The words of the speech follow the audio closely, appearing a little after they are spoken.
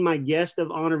my guest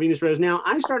of honor, Venus Rose. Now,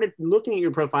 I started looking at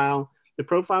your profile. The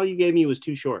profile you gave me was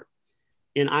too short.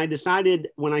 And I decided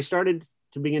when I started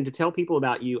to begin to tell people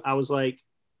about you, I was like,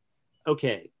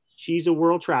 okay, she's a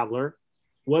world traveler,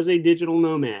 was a digital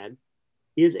nomad,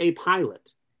 is a pilot,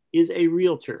 is a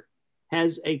realtor,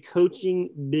 has a coaching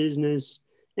business,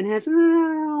 and has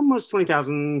almost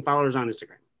 20,000 followers on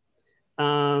Instagram.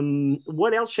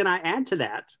 What else should I add to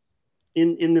that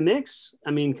in the mix?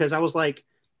 I mean, because I was like,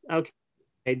 okay,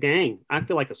 dang, I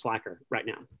feel like a slacker right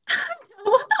now.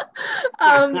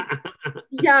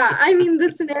 Yeah, I mean, the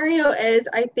scenario is,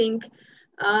 I think,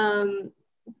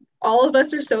 all of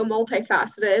us are so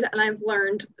multifaceted, and I've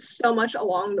learned so much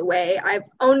along the way. I've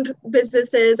owned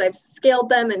businesses, I've scaled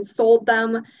them and sold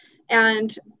them.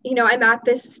 And, you know, I'm at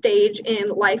this stage in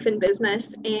life and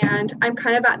business, and I'm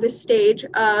kind of at this stage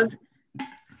of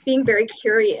being very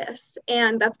curious.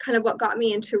 And that's kind of what got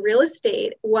me into real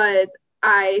estate. Was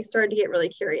I started to get really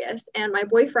curious. And my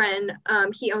boyfriend,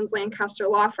 he owns Lancaster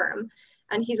Law Firm,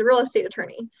 and he's a real estate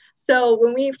attorney. So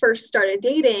when we first started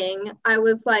dating, I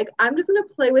was like, I'm just going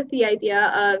to play with the idea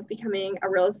of becoming a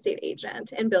real estate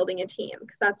agent and building a team,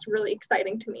 because that's really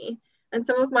exciting to me. And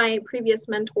some of my previous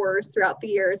mentors throughout the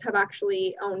years have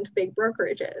actually owned big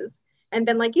brokerages and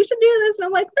been like, you should do this. And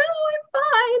I'm like, no,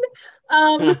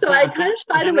 I'm fine. So I kind of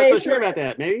shied away. I'm not so sure about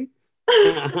that, maybe.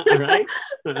 Right.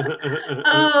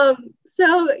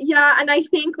 So yeah, and I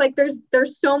think like there's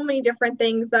so many different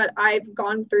things that I've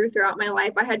gone throughout my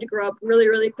life. I had to grow up really,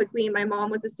 really quickly. My mom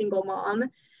was a single mom.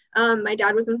 My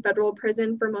dad was in federal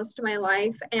prison for most of my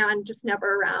life and just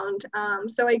never around.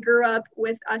 So I grew up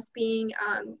with us being,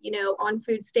 you know, on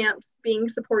food stamps, being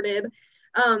supported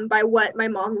by what my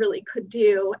mom really could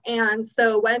do. And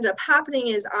so what ended up happening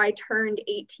is I turned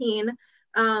 18.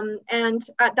 And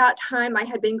at that time, I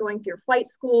had been going through flight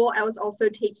school. I was also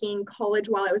taking college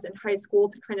while I was in high school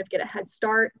to kind of get a head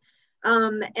start.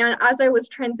 And as I was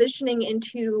transitioning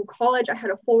into college, I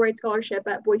had a full ride scholarship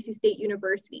at Boise State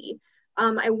University.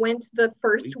 I went the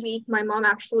first week. My mom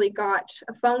actually got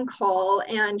a phone call,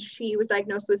 and she was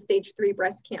diagnosed with stage 3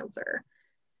 breast cancer.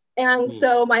 And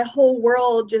so my whole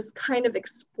world just kind of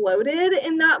exploded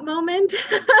in that moment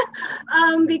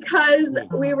because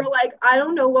we were like, I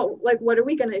don't know what are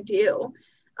we going to do?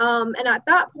 And at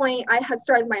that point, I had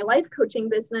started my life coaching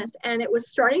business, and it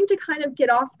was starting to kind of get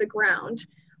off the ground.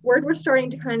 Word was starting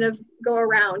to kind of go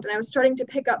around, and I was starting to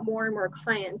pick up more and more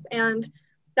clients. And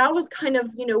that was kind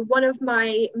of, you know, one of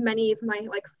many of my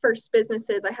like first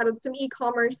businesses. I had some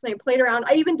e-commerce, and I played around.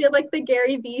 I even did like the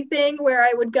Gary Vee thing where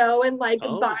I would go and like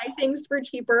buy things for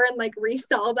cheaper and like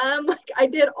resell them. Like I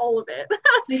did all of it.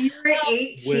 So you were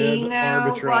 18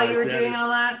 now while you were doing all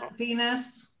that,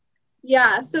 Venus?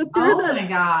 Yeah. So my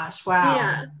gosh. Wow.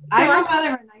 Yeah. So I'm a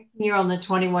mother of a 19-year-old and a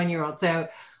 21-year-old. So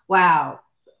wow.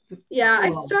 Yeah,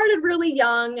 cool. I started really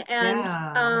young,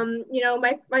 and you know,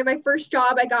 my first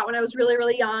job I got when I was really,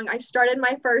 really young. I started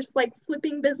my first like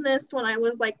flipping business when I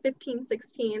was like 15,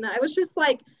 16. I was just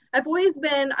like, I've always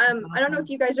been, awesome. I don't know if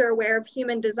you guys are aware of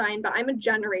human design, but I'm a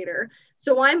generator.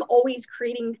 So I'm always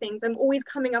creating things. I'm always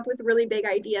coming up with really big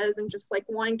ideas and just like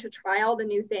wanting to try all the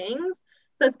new things.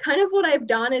 So that's kind of what I've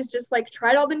done, is just like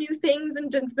tried all the new things and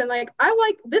just been like, I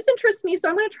like, this interests me, so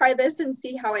I'm going to try this and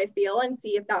see how I feel and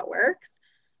see if that works.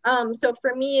 So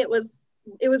for me, it was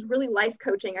really life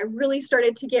coaching. I really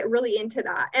started to get really into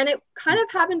that. And it kind of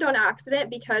happened on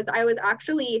accident because I was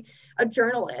actually a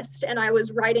journalist, and I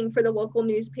was writing for the local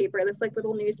newspaper, this like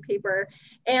little newspaper.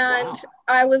 And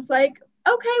I was like,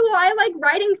 okay, well, I like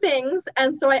writing things.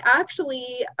 And so I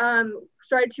actually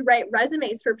started to write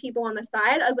resumes for people on the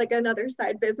side as like another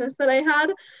side business that I had.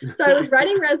 So I was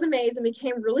writing resumes and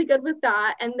became really good with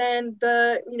that. And then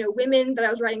the, you know, women that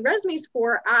I was writing resumes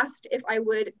for asked if I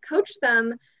would coach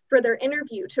them for their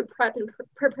interview, to prep and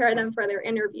prepare them for their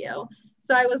interview.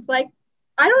 So I was like,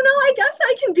 I don't know, I guess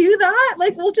I can do that.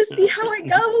 Like, we'll just see how it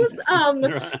goes.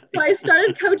 So I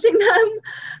started coaching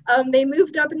them. They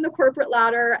moved up in the corporate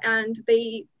ladder, and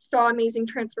they saw amazing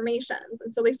transformations.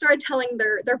 And so they started telling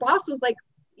their boss was like,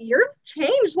 you're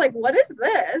changed. Like, what is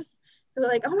this? So they're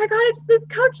like, oh my God, it's this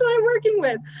coach that I'm working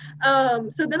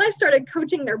with. So then I started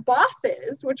coaching their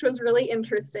bosses, which was really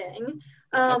interesting.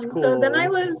 Cool. So then I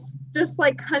was just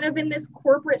like kind of in this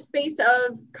corporate space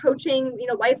of coaching, you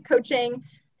know, life coaching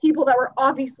people that were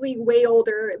obviously way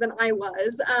older than I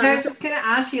was. I was just going to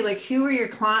ask you, like, who are your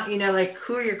clients, you know, like,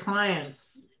 who are your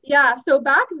clients? Yeah. So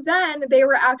back then they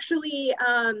were actually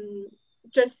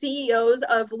just CEOs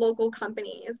of local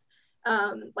companies,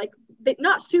 like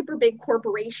not super big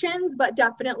corporations, but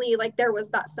definitely like there was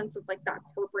that sense of like that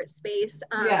corporate space.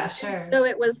 Yeah, sure. So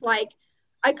it was like,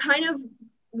 I kind of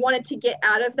wanted to get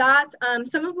out of that.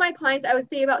 Some of my clients, I would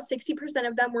say about 60%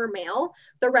 of them were male,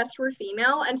 the rest were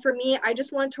female. And for me, I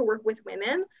just wanted to work with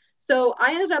women. So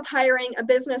I ended up hiring a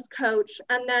business coach.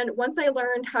 And then once I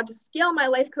learned how to scale my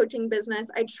life coaching business,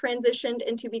 I transitioned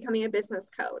into becoming a business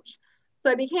coach. So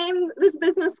I became this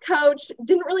business coach,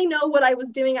 didn't really know what I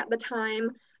was doing at the time.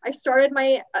 I started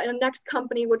my next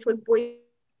company, which was Boise.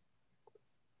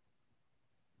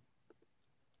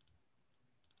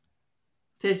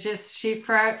 Did she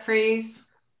freeze?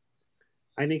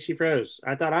 I think she froze.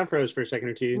 I thought I froze for a second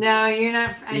or two. No, you're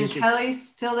not. And Kelly's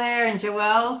still there, and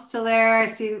Joelle's still there. I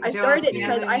started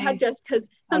it because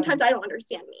sometimes I don't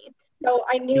understand me. So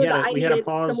I knew that I needed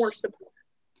some more support.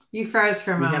 You froze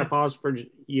for a moment. We had a pause for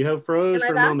froze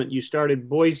for a moment. You started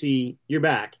Boise. You're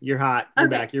back. You're hot. You're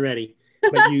back. You're ready.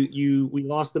 But we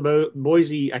lost the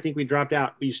Boise. I think we dropped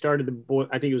out. You started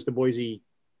I think it was the Boise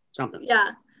something.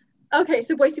 Yeah. Okay.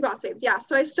 So Boise Boss Babes. Yeah.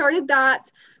 So I started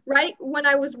that right when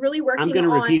I was really working on. I'm going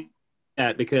to repeat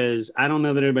that because I don't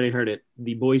know that everybody heard it.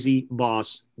 The Boise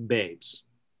Boss Babes.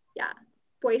 Yeah.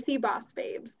 Boise Boss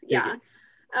Babes. Yeah.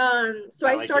 So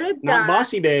I started that. Not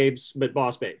bossy babes, but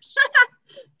boss babes.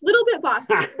 Little bit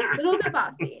bossy. Little bit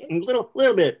bossy.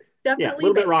 little bit. Definitely. Yeah, a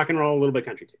little bit rock and roll, a little bit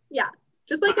country too. Yeah.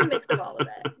 Just like a mix of all of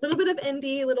it. A little bit of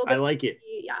indie, a little bit. I like it.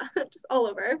 Yeah, just all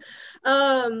over.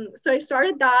 So I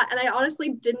started that, and I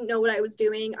honestly didn't know what I was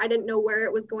doing. I didn't know where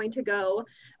it was going to go,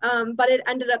 but it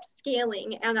ended up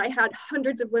scaling, and I had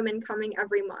hundreds of women coming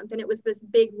every month, and it was this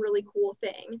big, really cool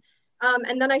thing.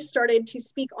 And then I started to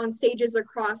speak on stages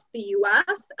across the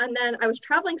US, and then I was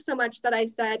traveling so much that I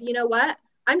said, you know what?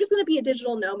 I'm just going to be a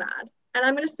digital nomad, and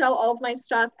I'm going to sell all of my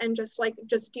stuff and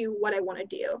just do what I want to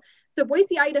do. So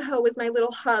Boise, Idaho was my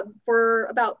little hub for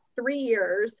about 3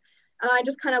 years. And I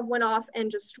just kind of went off and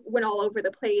just went all over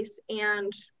the place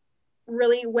and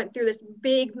really went through this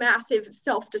big, massive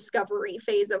self-discovery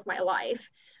phase of my life.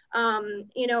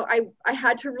 I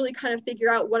had to really kind of figure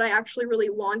out what I actually really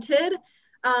wanted.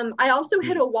 I also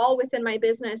hit a wall within my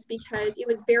business because it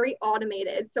was very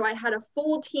automated. So I had a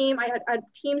full team. I had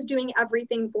teams doing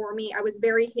everything for me. I was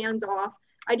very hands-off.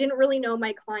 I didn't really know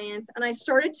my clients. And I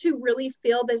started to really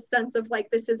feel this sense of like,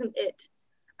 this isn't it.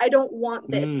 I don't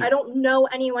want this. I don't know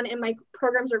anyone in my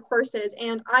programs or courses.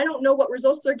 And I don't know what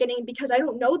results they're getting because I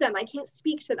don't know them. I can't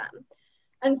speak to them.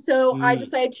 And so I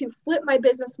decided to flip my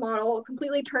business model,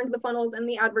 completely turned the funnels and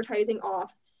the advertising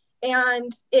off.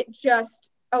 And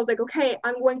I was like, okay,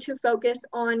 I'm going to focus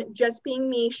on just being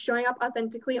me, showing up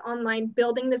authentically online,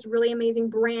 building this really amazing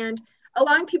brand,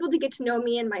 allowing people to get to know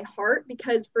me and my heart,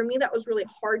 because for me, that was really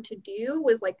hard to do,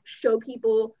 was like show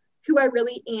people who I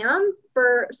really am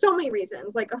for so many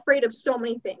reasons, like afraid of so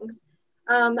many things.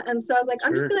 And so I was like,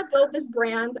 I'm just going to build this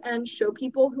brand and show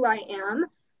people who I am,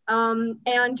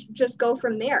 and just go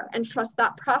from there and trust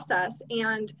that process.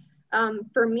 And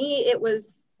for me, it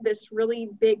was this really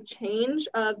big change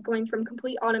of going from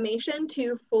complete automation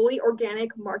to fully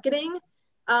organic marketing,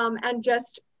 and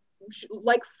just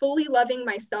like fully loving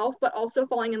myself, but also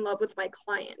falling in love with my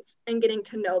clients and getting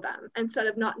to know them instead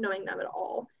of not knowing them at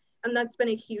all. And that's been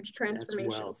a huge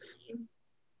transformation for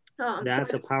me.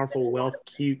 That's a powerful wealth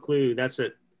clue. That's a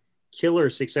killer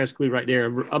success clue right there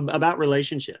about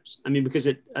relationships. I mean, because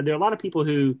there are a lot of people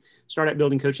who start out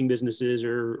building coaching businesses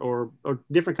or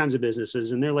different kinds of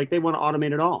businesses, and they're like, they want to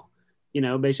automate it all,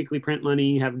 basically print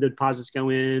money, have the deposits go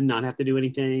in, not have to do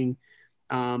anything.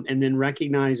 And then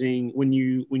recognizing when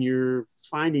you're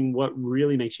finding what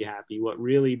really makes you happy, what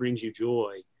really brings you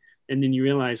joy. And then you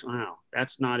realize, wow,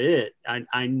 that's not it.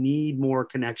 I need more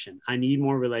connection. I need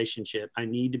more relationship. I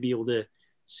need to be able to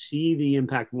see the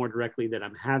impact more directly that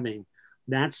I'm having.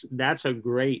 That's a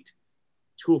great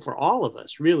tool for all of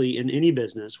us, really, in any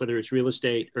business, whether it's real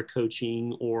estate or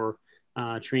coaching or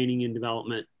training and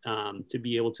development, to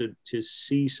be able to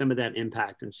see some of that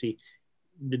impact and see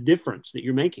the difference that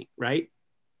you're making, right?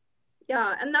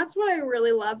 Yeah, and that's what I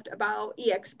really loved about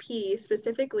EXP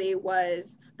specifically,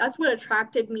 was that's what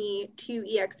attracted me to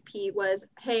EXP was,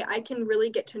 hey, I can really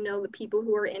get to know the people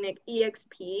who are in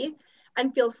EXP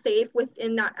and feel safe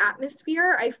within that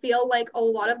atmosphere. I feel like a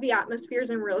lot of the atmospheres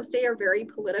in real estate are very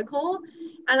political,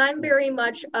 and I'm very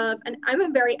much I'm a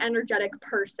very energetic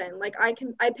person. Like I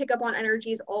pick up on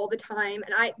energies all the time,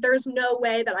 and there's no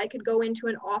way that I could go into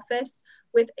an office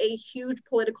with a huge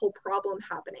political problem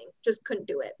happening. Just couldn't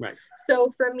do it. Right.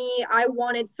 So for me, I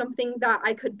wanted something that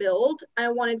I could build. I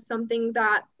wanted something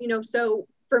that, so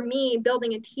for me,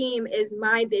 building a team is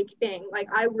my big thing. Like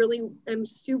I really am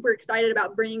super excited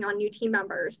about bringing on new team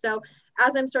members. So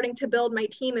as I'm starting to build my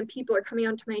team and people are coming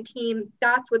onto my team,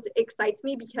 that's what excites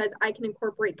me, because I can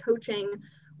incorporate coaching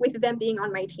with them being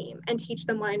on my team and teach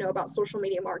them what I know about social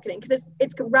media marketing, because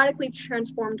it's radically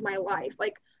transformed my life.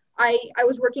 Like I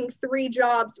was working 3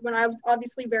 jobs when I was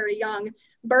obviously very young,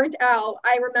 burnt out.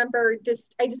 I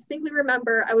distinctly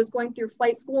remember I was going through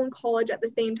flight school and college at the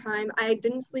same time. I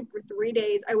didn't sleep for 3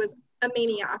 days. I was a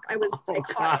maniac. I was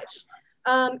psychotic.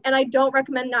 And I don't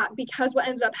recommend that, because what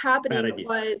ended up happening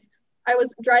was I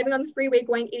was driving on the freeway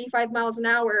going 85 miles an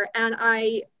hour and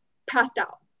I passed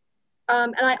out.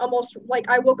 And I almost, like,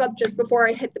 I woke up just before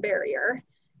I hit the barrier.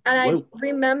 And I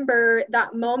remember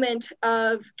that moment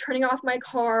of turning off my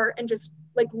car and just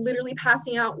like literally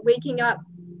passing out, waking up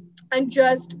and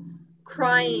just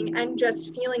crying and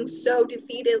just feeling so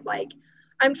defeated. Like,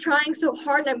 I'm trying so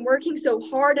hard and I'm working so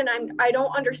hard and I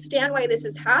don't understand why this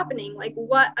is happening. Like,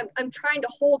 what I'm trying to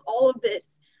hold all of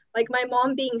this, like my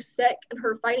mom being sick and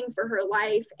her fighting for her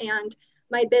life, and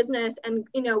my business, and,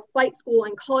 you know, flight school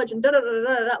and college and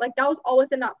like that was all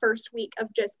within that first week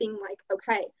of just being like,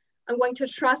 okay, I'm going to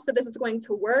trust that this is going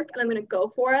to work and I'm going to go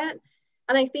for it.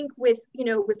 And I think with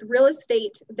real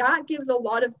estate, that gives a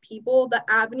lot of people the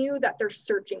avenue that they're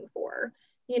searching for.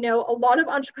 You know, a lot of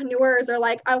entrepreneurs are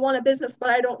like, I want a business, but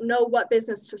I don't know what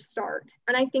business to start.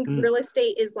 And I think real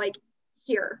estate is like,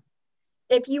 here,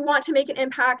 if you want to make an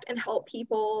impact and help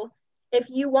people, if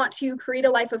you want to create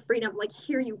a life of freedom, like,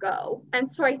 here you go. And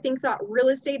so I think that real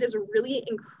estate is a really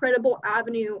incredible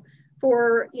avenue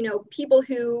for, you know, people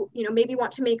who, you know, maybe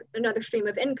want to make another stream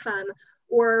of income,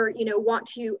 or, you know,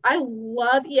 I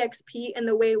love EXP in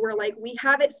the way where, like, we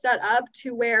have it set up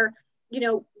to where, you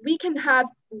know, we can have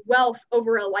wealth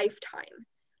over a lifetime.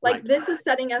 Like, this is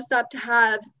setting us up to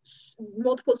have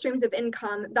multiple streams of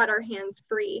income that are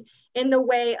hands-free, in the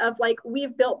way of, like,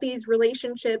 we've built these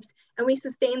relationships and we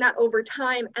sustain that over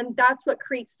time. And that's what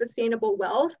creates sustainable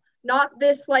wealth, not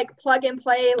this like plug and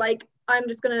play, like, I'm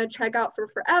just going to check out for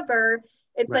forever.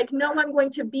 It's like, no, I'm going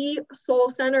to be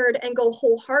soul-centered and go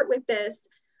whole heart with this.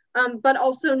 But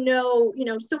also know, you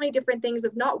know, so many different things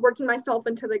of not working myself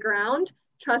into the ground,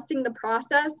 trusting the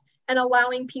process, and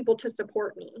allowing people to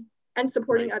support me and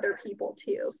supporting other people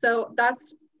too. So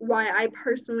that's why I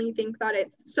personally think that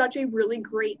it's such a really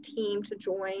great team to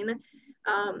join.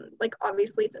 Like,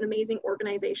 obviously it's an amazing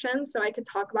organization, so I could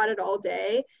talk about it all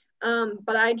day.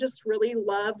 But I just really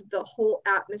love the whole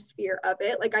atmosphere of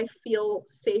it. Like, I feel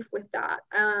safe with that.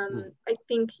 I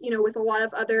think, you know, with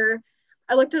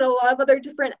I looked at a lot of other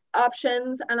different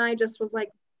options and I just was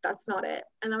like, that's not it.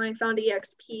 And then when I found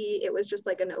EXP, it was just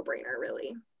like a no-brainer,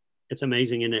 really. It's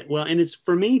amazing, isn't it? Well, and it's,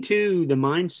 for me too, the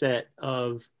mindset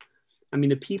of, I mean,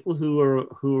 the people who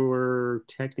were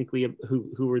technically,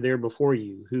 who were there before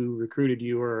you, who recruited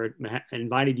you or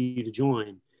invited you to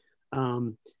join,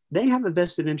 they have a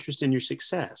vested interest in your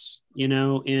success, you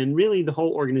know, and really the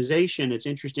whole organization. It's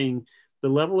interesting, the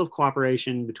level of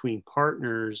cooperation between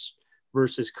partners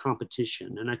versus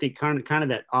competition. And I think kind of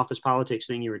that office politics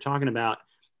thing you were talking about,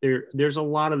 there's a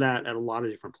lot of that at a lot of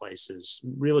different places,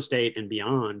 real estate and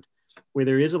beyond, where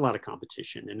there is a lot of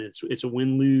competition, and it's a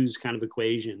win-lose kind of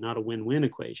equation, not a win-win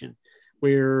equation,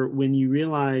 where when you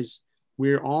realize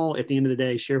we're all, at the end of the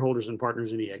day, shareholders and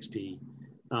partners in EXP.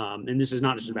 And this is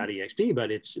not just about EXP,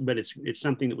 but it's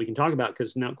something that we can talk about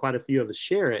because now quite a few of us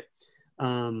share it.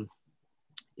 The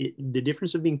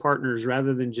difference of being partners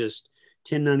rather than just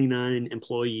 1099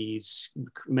 employees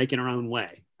making our own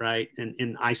way, right? And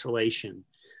in isolation,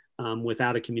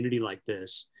 without a community like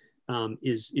this,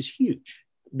 is huge,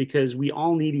 because we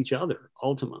all need each other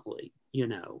ultimately, you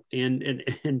know, and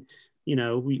you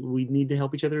know, we need to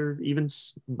help each other even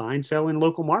buy and sell in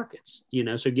local markets, you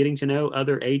know, so getting to know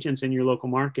other agents in your local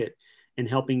market and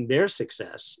helping their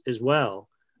success as well.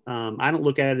 I don't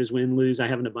look at it as win-lose. I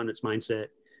have an abundance mindset.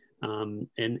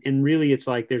 And really it's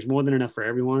like, there's more than enough for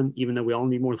everyone, even though we all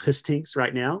need more listings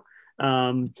right now.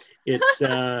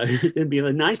 It'd be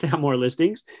nice to have more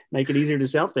listings, make it easier to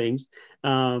sell things.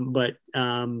 But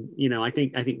you know, I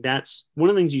think that's one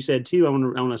of the things you said too. I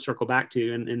want to circle back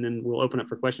to, and then we'll open up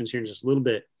for questions here in just a little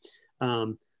bit.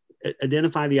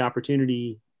 Identify the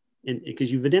opportunity, and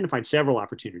because you've identified several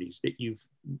opportunities that you've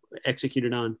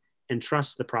executed on, and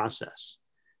trust the process.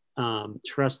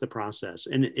 Trust the process.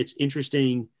 And it's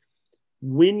interesting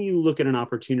when you look at an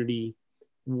opportunity,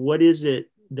 what is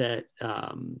it that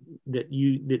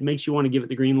makes you want to give it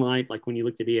the green light? Like when you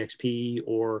looked at EXP,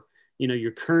 or, you know,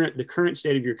 the current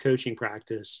state of your coaching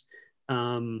practice,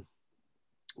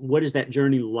 what is that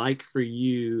journey like for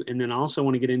you? And then I also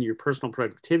want to get into your personal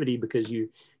productivity, because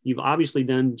you've obviously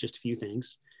done just a few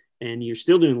things and you're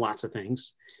still doing lots of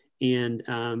things, and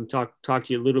talk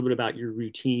to you a little bit about your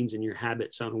routines and your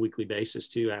habits on a weekly basis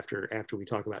too, after we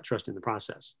talk about trusting the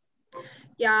process.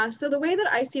 Yeah. So the way that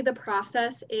I see the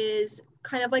process is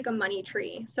kind of like a money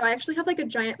tree. So I actually have like a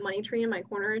giant money tree in my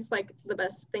corner. It's like the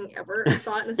best thing ever. I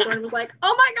saw it in the store and was like,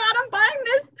 oh my God, I'm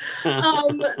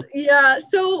buying this. Yeah.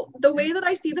 So the way that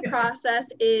I see the process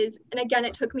is, and again,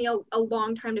 it took me a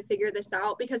long time to figure this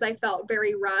out because I felt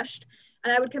very rushed,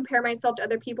 and I would compare myself to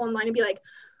other people online and be like,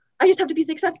 I just have to be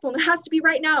successful and it has to be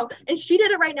right now. And she did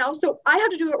it right now, so I have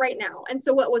to do it right now. And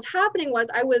so what was happening was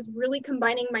I was really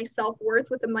combining my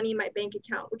self-worth with the money in my bank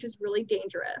account, which is really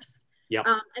dangerous. Yep.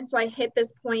 And so I hit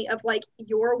this point of like,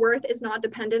 your worth is not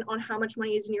dependent on how much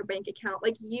money is in your bank account.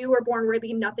 Like, you were born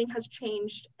worthy. Nothing has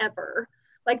changed ever.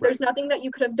 Like, there's nothing that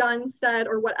you could have done, said,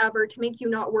 or whatever to make you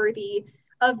not worthy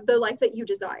of the life that you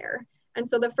desire. And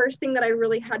so the first thing that I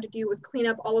really had to do was clean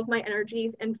up all of my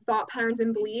energies and thought patterns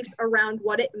and beliefs around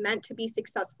what it meant to be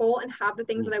successful and have the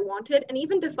things that I wanted, and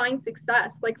even define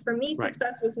success. Like, for me,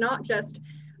 success was not just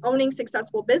owning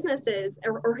successful businesses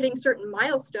or hitting certain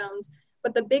milestones,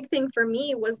 but the big thing for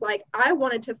me was like, I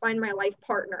wanted to find my life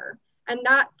partner. And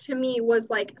that to me was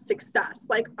like success.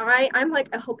 Like, I'm like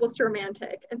a hopeless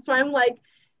romantic. And so I'm like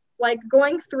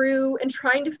going through and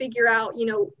trying to figure out, you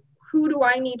know, who do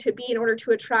I need to be in order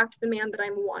to attract the man that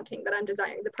I'm wanting, that I'm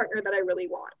desiring, the partner that I really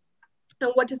want?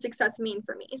 And what does success mean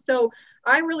for me? So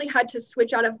I really had to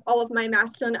switch out of all of my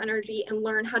masculine energy and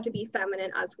learn how to be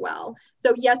feminine as well.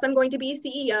 So yes, I'm going to be a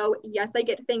CEO. Yes, I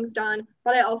get things done,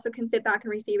 but I also can sit back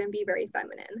and receive and be very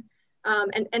feminine.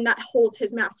 And that holds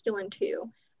his masculine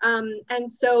too. And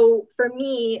so for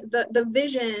me, the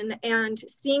vision and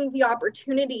seeing the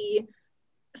opportunity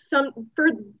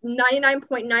for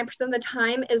 99.9% of the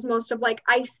time is most of like,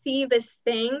 I see this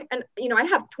thing and, you know, I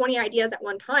have 20 ideas at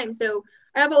one time. So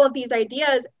I have all of these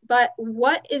ideas, but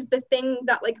what is the thing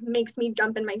that like makes me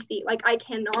jump in my seat? Like, I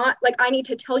cannot, like, I need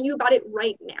to tell you about it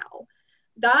right now.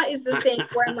 That is the thing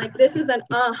where I'm like, this is an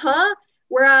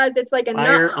whereas it's like a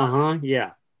fire,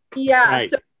 yeah. Right.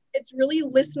 So it's really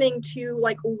listening to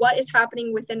like what is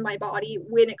happening within my body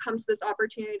when it comes to this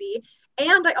opportunity.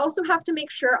 And I also have to make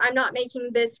sure I'm not making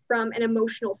this from an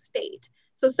emotional state.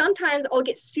 So sometimes I'll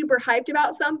get super hyped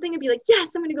about something and be like, yes,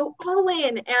 I'm going to go all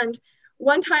in. And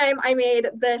one time I made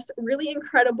this really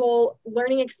incredible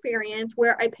learning experience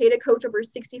where I paid a coach over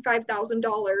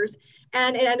 $65,000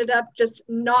 and it ended up just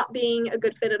not being a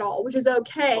good fit at all, which is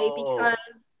okay because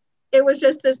it was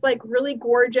just this like really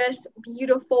gorgeous,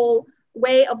 beautiful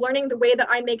way of learning the way that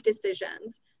I make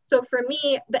decisions. So for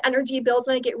me, the energy builds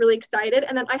and I get really excited,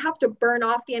 and then I have to burn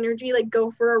off the energy, like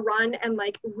go for a run and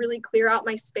like really clear out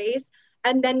my space,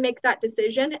 and then make that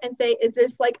decision and say, is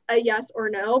this like a yes or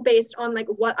no based on like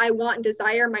what I want and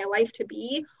desire my life to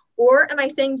be? Or am I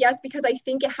saying yes because I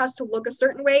think it has to look a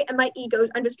certain way and my ego,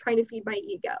 I'm just trying to feed my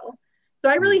ego. So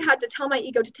I really had to tell my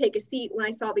ego to take a seat when I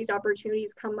saw these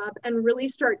opportunities come up and really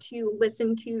start to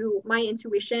listen to my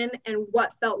intuition and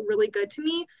what felt really good to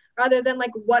me, rather than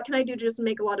like, what can I do to just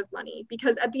make a lot of money?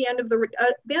 Because at the end of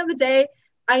the day,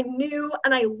 I knew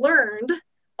and I learned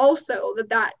also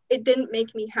that it didn't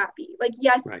make me happy. Like,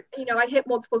 yes, you know, I hit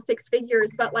multiple six figures,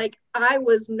 but like I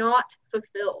was not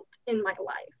fulfilled in my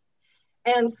life.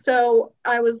 And so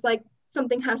I was like,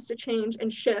 something has to change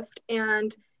and shift,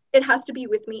 and it has to be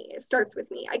with me. It starts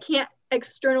with me. I can't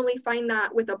externally find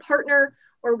that with a partner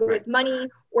or with money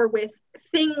or with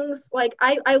things. Like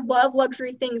I love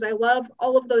luxury things. I love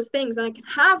all of those things, and I can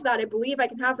have that. I believe I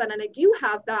can have that, and I do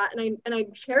have that, and I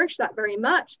cherish that very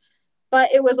much.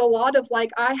 But it was a lot of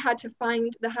like, I had to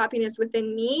find the happiness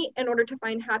within me in order to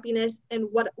find happiness in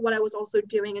what I was also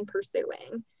doing and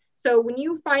pursuing. So when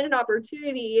you find an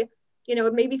opportunity, you know,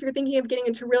 maybe if you're thinking of getting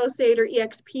into real estate or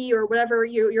EXP or whatever,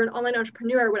 you're an online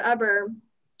entrepreneur or whatever,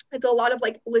 it's a lot of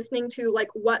like listening to like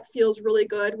what feels really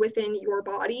good within your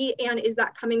body. And is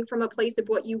that coming from a place of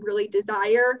what you really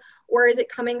desire? Or is it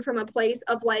coming from a place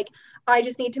of like, I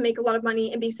just need to make a lot of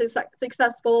money and be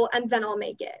successful and then I'll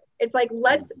make it. It's like,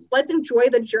 let's enjoy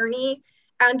the journey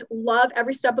and love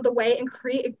every step of the way and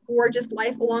create a gorgeous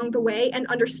life along the way, and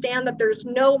understand that there's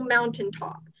no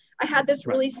mountaintop. I had this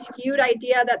really skewed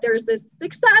idea that there's this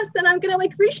success and I'm going to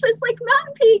like reach this like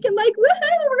mountain peak and like,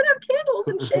 woohoo, we're going to have candles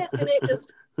and shit.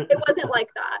 And it wasn't like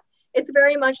that. It's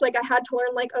very much like I had to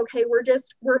learn like, okay,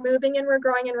 we're moving and we're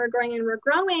growing and we're growing and we're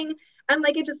growing. And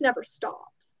like, it just never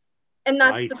stops. And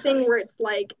that's the thing where it's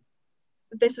like,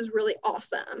 this is really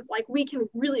awesome. Like we can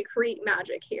really create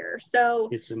magic here. So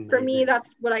for me,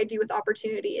 that's what I do with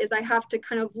opportunity is I have to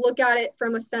kind of look at it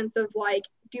from a sense of like,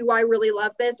 do I really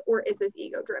love this, or is this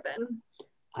ego driven?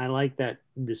 I like that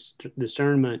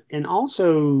discernment, and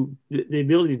also the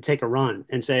ability to take a run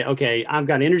and say, okay, I've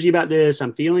got energy about this.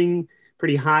 I'm feeling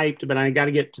pretty hyped, but I got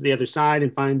to get to the other side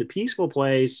and find the peaceful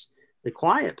place, the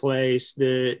quiet place,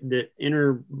 the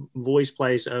inner voice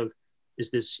place of,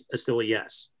 is this still a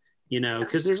yes? You know,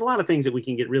 because there's a lot of things that we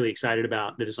can get really excited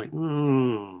about that is like,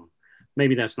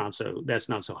 maybe that's not so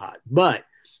hot. But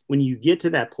when you get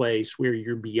to that place where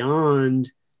you're beyond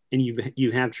and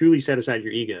you have truly set aside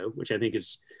your ego, which I think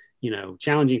is, you know,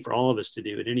 challenging for all of us to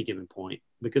do at any given point,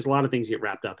 because a lot of things get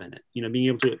wrapped up in it. You know, being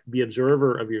able to be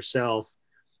observer of yourself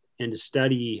and to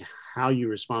study how you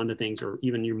respond to things, or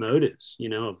even your motives, you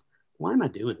know, of why am I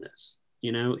doing this?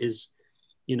 You know, is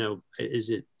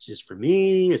it just for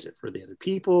me? Is it for the other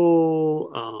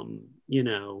people? You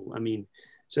know, I mean,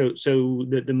 so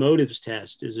the motives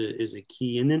test is a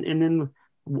key. And then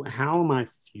how am I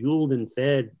fueled and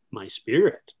fed my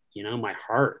spirit, you know, my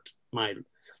heart,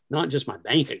 not just my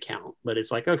bank account, but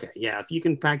it's like, okay, yeah, if you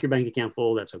can pack your bank account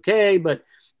full, that's okay. But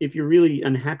if you're really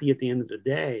unhappy at the end of the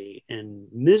day and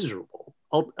miserable,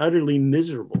 utterly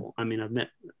miserable, I mean, I've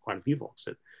met quite a few folks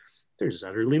that they're just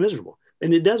utterly miserable.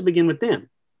 And it does begin with them,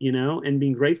 you know, and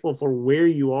being grateful for where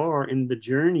you are in the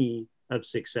journey of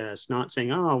success, not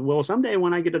saying, oh, well, someday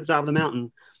when I get to the top of the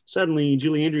mountain, suddenly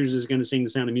Julie Andrews is going to sing the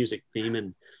Sound of Music theme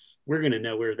and we're going to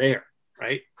know we're there,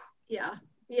 right? Yeah.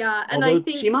 Yeah. And although I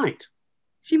think she might,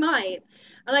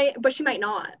 but she might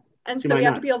not. And so we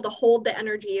have to be able to hold the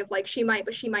energy of like, she might,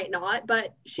 but she might not,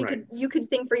 but you could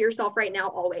sing for yourself right now,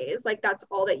 always. Like, that's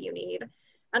all that you need.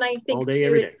 And I think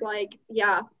too, it's like,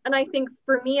 yeah. And I think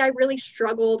for me, I really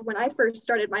struggled when I first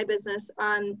started my business.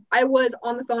 I was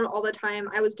on the phone all the time.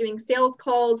 I was doing sales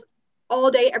calls all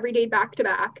day, every day, back to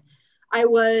back. I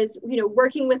was, you know,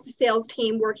 working with the sales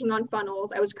team, working on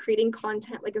funnels. I was creating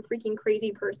content like a freaking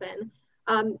crazy person.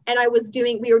 And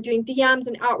we were doing DMs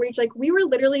and outreach. Like, we were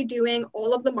literally doing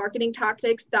all of the marketing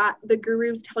tactics that the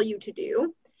gurus tell you to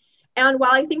do. And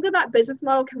while I think that business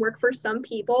model can work for some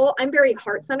people, I'm very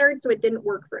heart-centered, so it didn't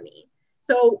work for me.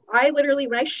 So I literally,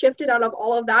 when I shifted out of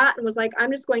all of that and was like,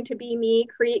 I'm just going to be me,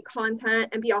 create content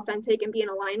and be authentic and be in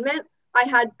alignment, I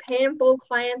had painful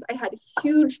clients. I had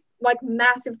huge, like,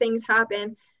 massive things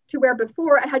happen to where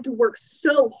before I had to work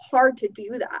so hard to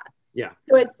do that. Yeah.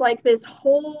 So it's like this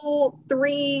whole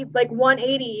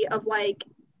 180 of like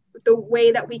the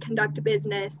way that we conduct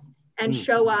business and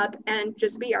show up and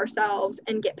just be ourselves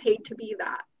and get paid to be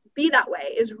that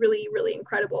way is really, really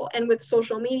incredible. And with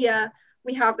social media,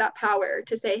 we have that power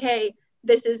to say, hey,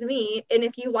 this is me. And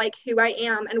if you like who I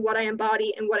am and what I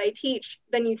embody and what I teach,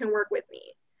 then you can work with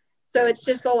me. So it's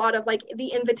just a lot of like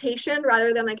the invitation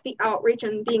rather than like the outreach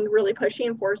and being really pushy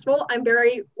and forceful. I'm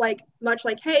very much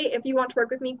like, hey, if you want to work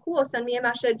with me, cool, send me a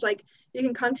message. Like, you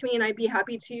can come to me and I'd be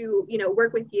happy to, you know,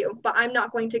 work with you, but I'm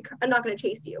not going to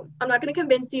chase you. I'm not going to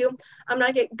convince you. I'm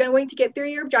not going to get through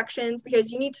your objections, because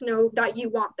you need to know that you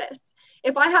want this.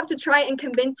 If I have to try and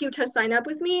convince you to sign up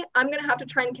with me, I'm going to have to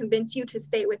try and convince you to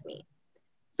stay with me.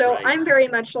 So I'm very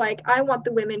much like, I want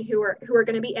the women who are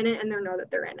going to be in it and they know that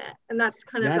they're in it. And that's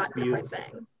kind of that different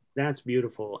thing. That's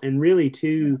beautiful. And really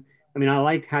too, I mean, I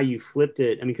liked how you flipped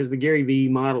it. I mean, because the Gary Vee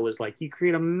model is like, you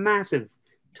create a massive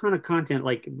ton of content,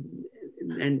 like,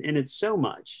 and it's so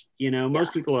much, you know,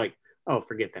 most people are like, oh,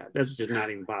 forget that. That's just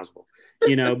not even possible,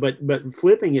 you know, but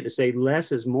flipping it to say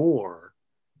less is more,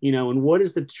 you know, and what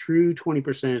is the true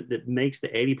 20% that makes the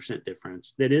 80%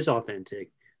 difference, that is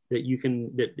authentic,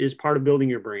 that is part of building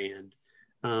your brand.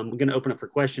 We're going to open up for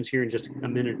questions here in just a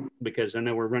minute, because I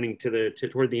know we're running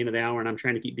toward the end of the hour and I'm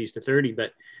trying to keep these to 30,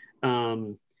 but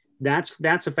that's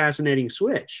a fascinating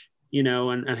switch, you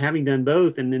know, and having done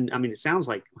both. And then, I mean, it sounds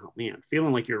like, oh man,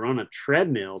 feeling like you're on a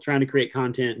treadmill trying to create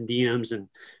content and DMs and,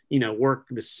 you know, work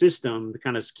the system to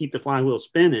kind of keep the flywheel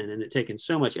spinning, and it taking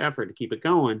so much effort to keep it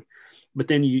going. But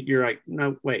then you're like,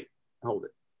 no, wait, hold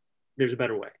it. There's a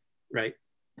better way, right?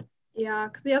 Yeah,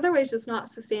 because the other way is just not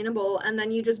sustainable. And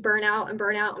then you just burn out and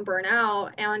burn out and burn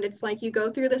out. And it's like you go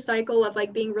through the cycle of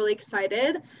like being really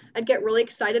excited. I'd get really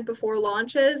excited before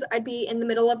launches. I'd be in the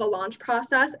middle of a launch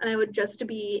process and I would just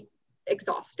be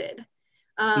exhausted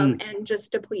and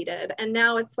just depleted. And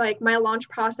now it's like my launch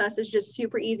process is just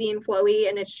super easy and flowy.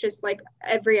 And it's just like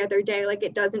every other day, like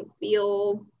it doesn't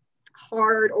feel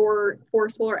hard or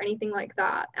forceful or anything like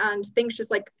that. And things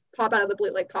just like pop out of the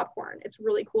blue like popcorn. It's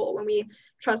really cool when we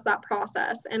trust that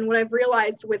process. And what I've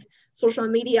realized with social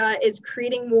media is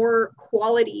creating more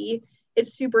quality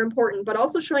is super important, but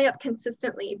also showing up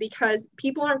consistently, because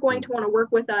people aren't going to want to work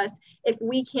with us if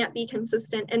we can't be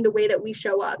consistent in the way that we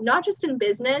show up, not just in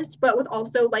business, but with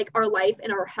also like our life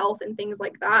and our health and things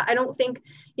like that. I don't think,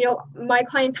 you know, my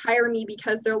clients hire me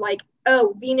because they're like,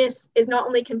 oh, Venus is not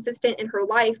only consistent in her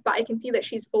life, but I can see that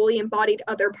she's fully embodied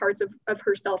other parts of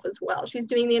herself as well. She's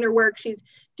doing the inner work. She's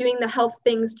doing the health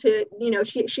things to, you know,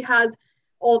 she has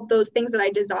all of those things that I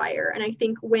desire. And I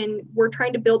think when we're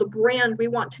trying to build a brand, we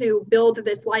want to build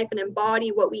this life and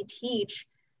embody what we teach.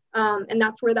 And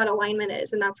that's where that alignment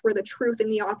is. And that's where the truth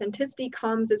and the authenticity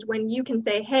comes, is when you can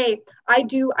say, hey, I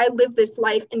live this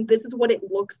life and this is what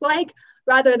it looks like,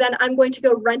 rather than I'm going to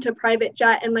go rent a private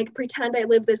jet and like pretend I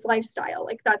live this lifestyle.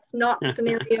 Like that's not the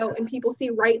scenario. And people see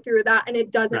right through that, and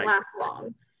it doesn't last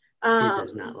long. It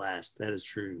does not last. That is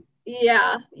true.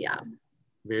 Yeah.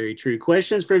 Very true.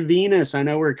 Questions for Venus. I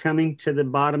know we're coming to the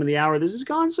bottom of the hour. This has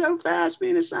gone so fast,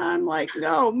 Venus. I'm like,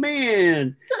 oh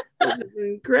man, this is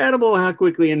incredible how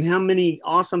quickly and how many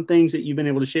awesome things that you've been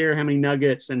able to share, how many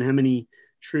nuggets and how many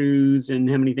truths and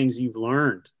how many things you've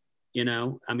learned,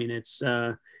 I mean, it's,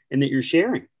 and that you're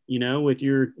sharing, with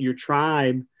your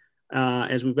tribe,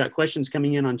 as we've got questions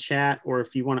coming in on chat, or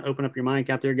if you want to open up your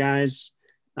mic out there, guys,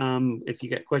 if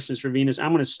you got questions for Venus,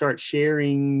 I'm going to start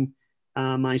sharing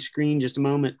my screen just a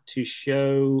moment to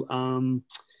show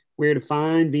where to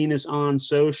find Venus on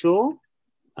social,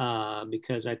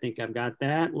 because I think I've got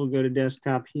that. We'll go to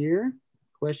desktop here.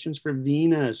 Questions for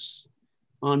Venus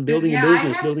on building a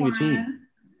business, building a team.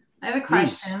 I have a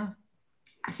question.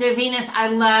 Please. So Venus, I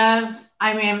love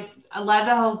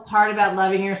the whole part about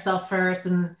loving yourself first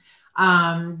and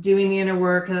doing the inner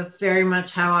work. And that's very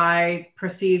much how I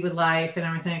proceed with life and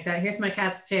everything like that. Here's my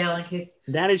cat's tail in case.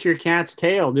 That is your cat's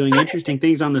tail doing interesting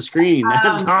things on the screen.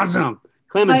 That's awesome.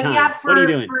 Clementine, what are you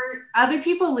doing? For other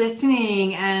people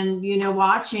listening and,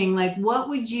 watching, like, where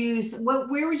would you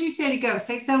say to go?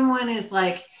 Say someone is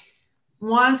like,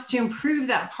 wants to improve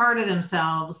that part of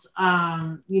themselves.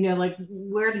 Like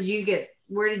where did you get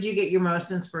your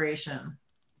most inspiration?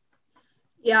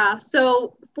 Yeah.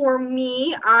 So for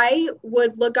me, I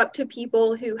would look up to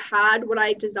people who had what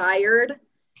I desired,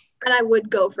 and I would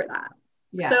go for that.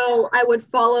 Yeah. So I would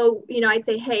follow, I'd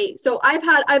say, hey, so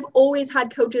I've always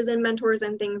had coaches and mentors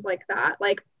and things like that.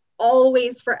 Like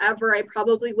always, forever. I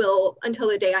probably will until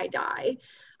the day I die.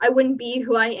 I wouldn't be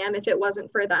who I am if it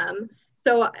wasn't for them.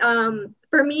 So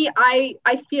for me, I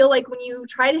feel like when you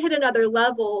try to hit another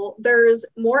level, there's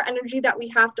more energy that we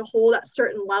have to hold at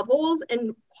certain levels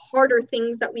and harder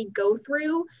things that we go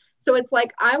through. So it's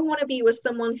like, I want to be with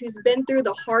someone who's been through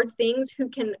the hard things, who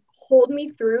can hold me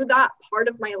through that part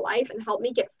of my life and help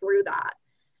me get through that.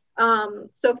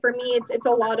 So for me, it's a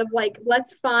lot of like,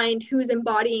 let's find who's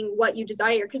embodying what you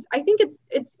desire. Cause I think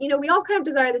it's, we all kind of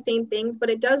desire the same things, but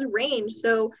it does range.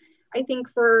 So I think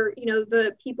for,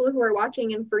 the people who are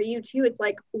watching and for you too, it's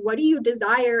like, what do you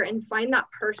desire, and find that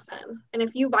person. And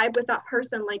if you vibe with that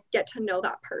person, like get to know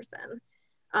that person,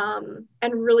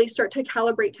 and really start to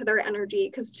calibrate to their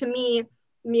energy. Cause to me,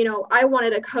 I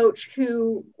wanted a coach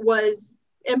who was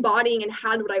embodying and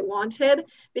had what I wanted,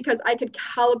 because I could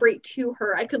calibrate to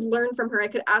her. I could learn from her. I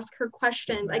could ask her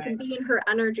questions. Right. I could be in her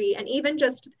energy. And even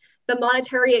just the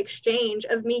monetary exchange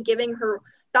of me giving her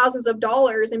thousands of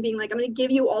dollars and being like, I'm going to give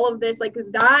you all of this. Like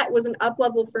that was an up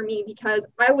level for me, because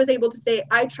I was able to say,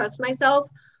 I trust myself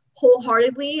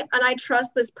wholeheartedly and I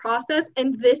trust this process.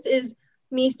 And this is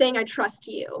me saying, I trust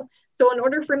you. So in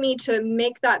order for me to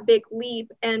make that big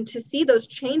leap and to see those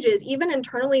changes, even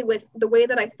internally with the way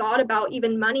that I thought about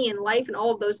even money and life and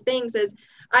all of those things, is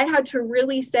I had to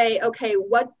really say, okay,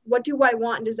 what do I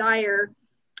want and desire,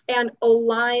 and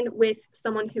align with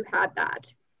someone who had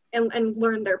that. And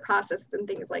learn their process and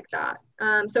things like that.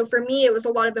 So for me, it was a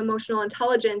lot of emotional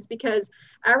intelligence, because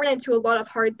I ran into a lot of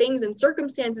hard things and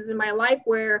circumstances in my life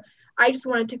where I just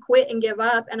wanted to quit and give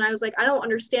up. And I was like, I don't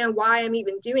understand why I'm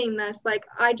even doing this. Like,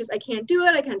 I can't do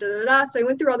it. I can't So I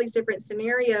went through all these different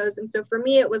scenarios. And so for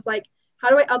me, it was like, how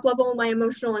do I up-level my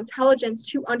emotional intelligence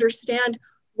to understand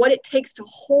what it takes to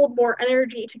hold more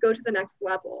energy to go to the next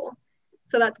level?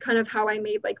 So that's kind of how I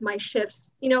made like my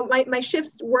shifts. My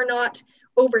shifts were not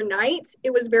overnight.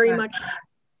 It was very much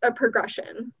a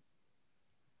progression.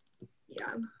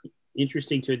 Yeah.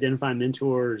 Interesting to identify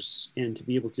mentors and to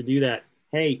be able to do that.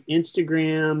 Hey,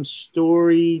 Instagram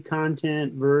story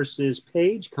content versus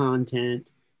page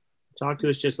content. Talk to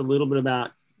us just a little bit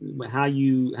about how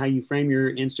you frame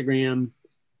your Instagram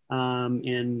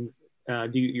and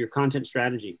do your content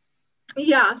strategy.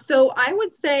 Yeah, so I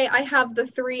would say I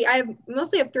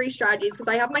mostly have three strategies, because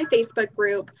I have my Facebook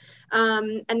group,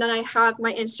 and then I have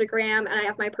my Instagram, and I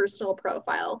have my personal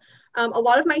profile. A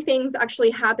lot of my things actually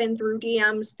happen through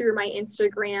DMs through my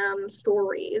Instagram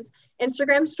stories.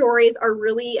 Instagram stories are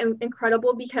really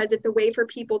incredible, because it's a way for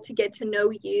people to get to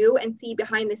know you and see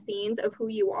behind the scenes of who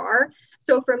you are.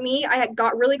 So for me, I had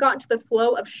really got into the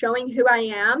flow of showing who I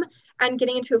am and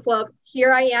getting into a flow of,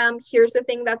 here I am, here's the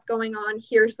thing that's going on,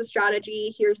 here's the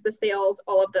strategy, here's the sales,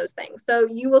 all of those things. So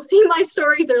you will see my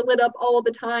stories are lit up all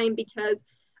the time, because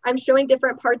I'm showing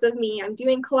different parts of me. I'm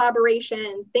doing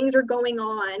collaborations, things are going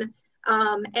on.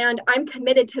 And I'm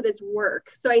committed to this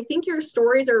work. So I think your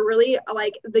stories are really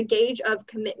like the gauge of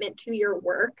commitment to your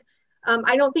work.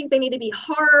 I don't think they need to be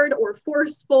hard or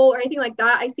forceful or anything like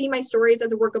that. I see my stories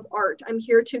as a work of art. I'm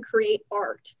here to create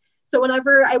art. So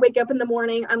whenever I wake up in the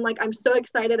morning, I'm like, I'm so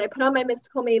excited. I put on my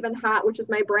Mystical Maven hat, which is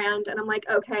my brand. And I'm like,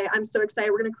 okay, I'm so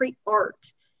excited. We're going to create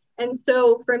art. And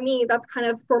so for me, that's kind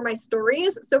of for my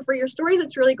stories. So for your stories,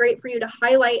 it's really great for you to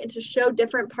highlight and to show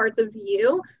different parts of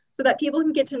you, so that people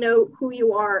can get to know who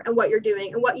you are and what you're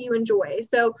doing and what you enjoy.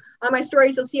 So on my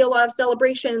stories, you'll see a lot of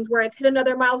celebrations where I've hit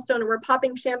another milestone and we're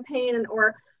popping champagne,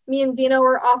 or me and Zeno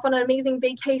are off on an amazing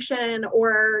vacation,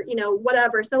 or, you know,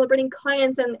 whatever, celebrating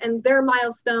clients and their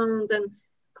milestones and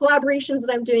collaborations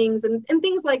that I'm doing and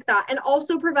things like that. And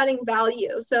also providing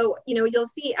value. So, you know, you'll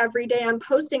see every day I'm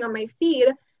posting on my feed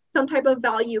some type of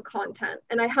value content.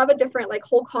 And I have a different like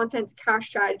whole content cash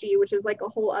strategy, which is like a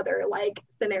whole other like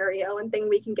scenario and thing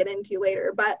we can get into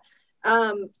later. But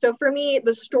so for me,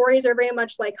 the stories are very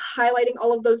much like highlighting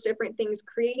all of those different things,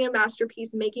 creating a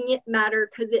masterpiece, making it matter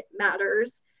because it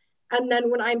matters. And then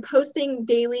when I'm posting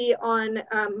daily on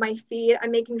my feed,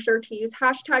 I'm making sure to use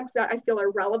hashtags that I feel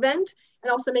are relevant,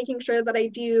 and also making sure that I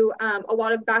do a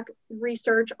lot of back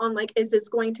research on like, is this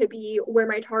going to be where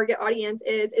my target audience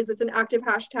is? Is this an active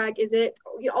hashtag? Is it,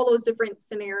 you know, all those different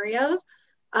scenarios?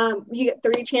 You get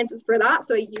 30 chances for that.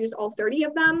 So I use all 30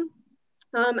 of them.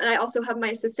 And I also have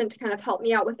my assistant to kind of help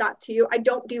me out with that too. I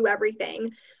don't do everything.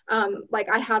 Like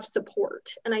I have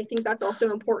support. And I think that's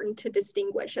also important to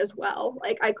distinguish as well.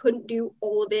 Like I couldn't do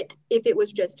all of it if it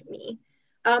was just me.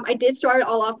 I did start it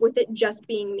all off with it just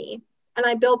being me. And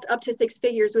I built up to 6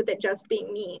 figures with it just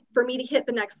being me. For me to hit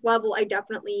the next level, I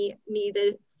definitely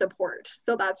needed support.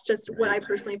 So that's just what I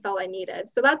personally felt I needed.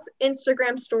 So that's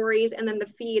Instagram stories, and then the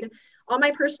feed. On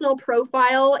my personal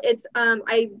profile, it's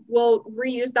I will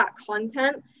reuse that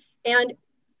content. And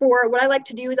for what I like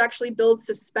to do is actually build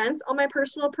suspense on my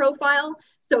personal profile.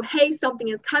 So, hey, something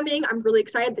is coming. I'm really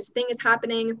excited. This thing is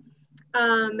happening.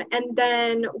 And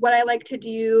then what I like to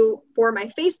do for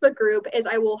my Facebook group is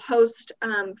I will host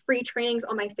free trainings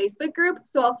on my Facebook group.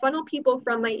 So I'll funnel people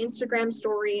from my Instagram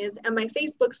stories and my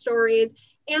Facebook stories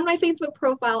and my Facebook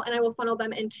profile, and I will funnel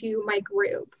them into my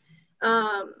group.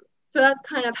 So that's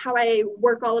kind of how I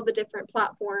work all of the different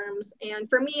platforms. And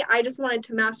for me, I just wanted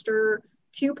to master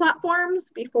 2 platforms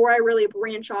before I really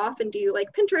branch off and do like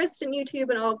Pinterest and YouTube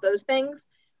and all of those things.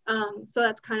 So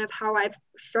that's kind of how I've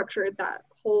structured that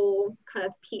whole kind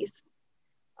of piece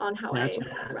on how I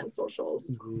run socials.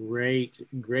 Great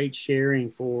sharing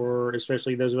for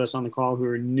especially those of us on the call who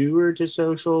are newer to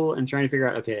social and trying to figure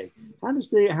out, okay, how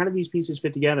do these pieces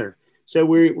fit together? So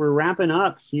we're wrapping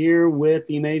up here with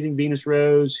the amazing Venus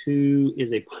Rose, who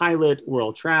is a pilot,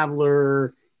 world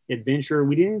traveler, adventurer.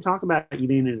 We didn't even talk about you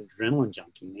being an adrenaline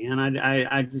junkie, man.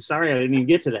 I'm sorry I didn't even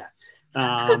get to that.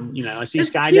 You know, I see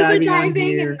skydiving on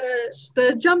here. And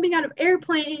the jumping out of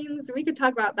airplanes. We could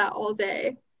talk about that all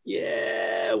day.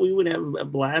 Yeah, we would have a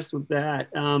blast with that.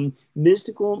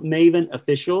 Mystical Maven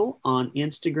Official on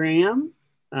Instagram.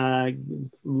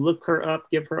 Look her up,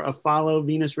 give her a follow.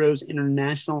 Venus Rose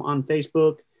International on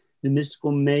Facebook. The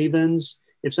Mystical Mavens.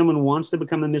 If someone wants to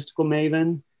become a Mystical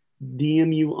Maven,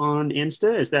 DM you on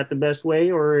Insta. Is that the best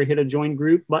way? Or hit a join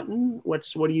group button? What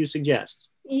do you suggest?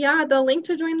 Yeah, the link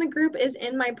to join the group is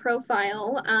in my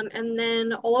profile. And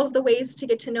then all of the ways to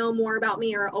get to know more about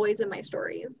me are always in my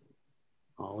stories.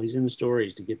 Always in the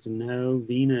stories to get to know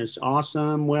Venus.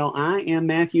 Awesome. Well, I am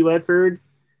Matthew Ledford.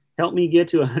 Help me get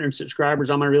to 100 subscribers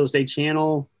on my real estate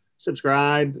channel.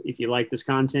 Subscribe if you like this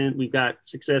content. We've got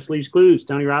Success Leaves Clues.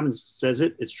 Tony Robbins says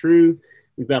it. It's true.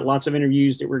 We've got lots of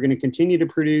interviews that we're going to continue to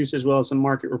produce, as well as some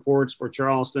market reports for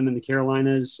Charleston and the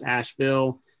Carolinas,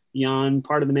 Asheville, beyond.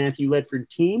 Part of the Matthew Ledford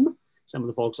team. Some of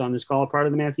the folks on this call are part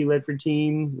of the Matthew Ledford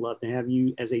team. Love to have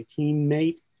you as a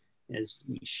teammate as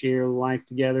we share life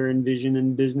together in vision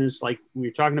and business. Like we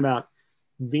were talking about,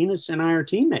 Venus and I are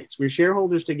teammates. We're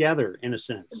shareholders together in a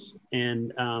sense.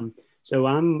 And so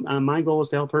my goal is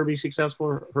to help her be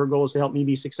successful. Her goal is to help me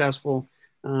be successful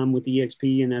with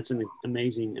EXP. And that's an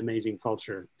amazing, amazing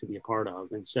culture to be a part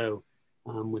of. And so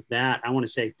with that, I want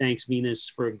to say thanks, Venus,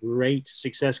 for a great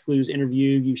Success Clues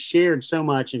interview. You shared so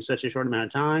much in such a short amount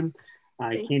of time.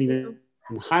 I can't even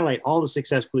highlight all the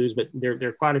Success Clues, but there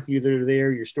are quite a few that are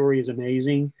there. Your story is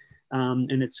amazing.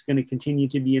 And it's going to continue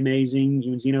to be amazing.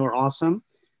 You and Zeno are awesome.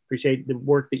 Appreciate the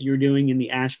work that you're doing in the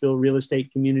Asheville real estate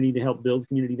community to help build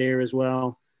community there as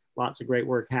well. Lots of great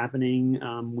work happening.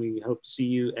 We hope to see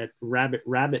you at Rabbit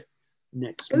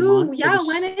next month. Yeah,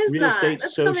 when is Real that? Estate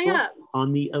That's Social coming up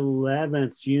on the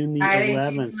 11th, June the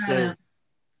 11th. So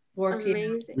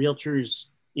realtors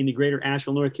in the greater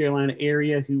Asheville, North Carolina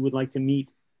area who would like to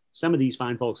meet some of these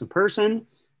fine folks in person.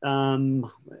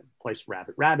 Place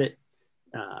Rabbit.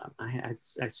 I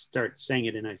start saying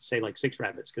it and I say like 6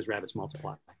 rabbits because rabbits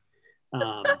multiply.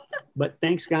 But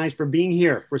thanks guys for being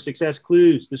here for Success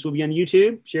Clues. This will be on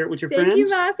YouTube. Share it with your friends.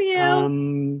 Thank you,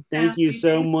 Matthew. Thank you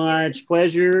so much.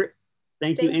 Pleasure.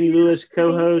 Thank you, Annie Lewis,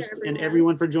 co-host, and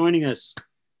everyone for joining us.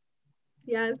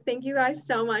 Yes, thank you guys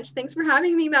so much. Thanks for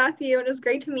having me, Matthew. It was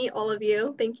great to meet all of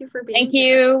you. Thank you for being here. Thank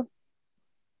you.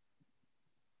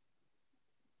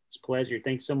 It's a pleasure.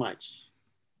 Thanks so much.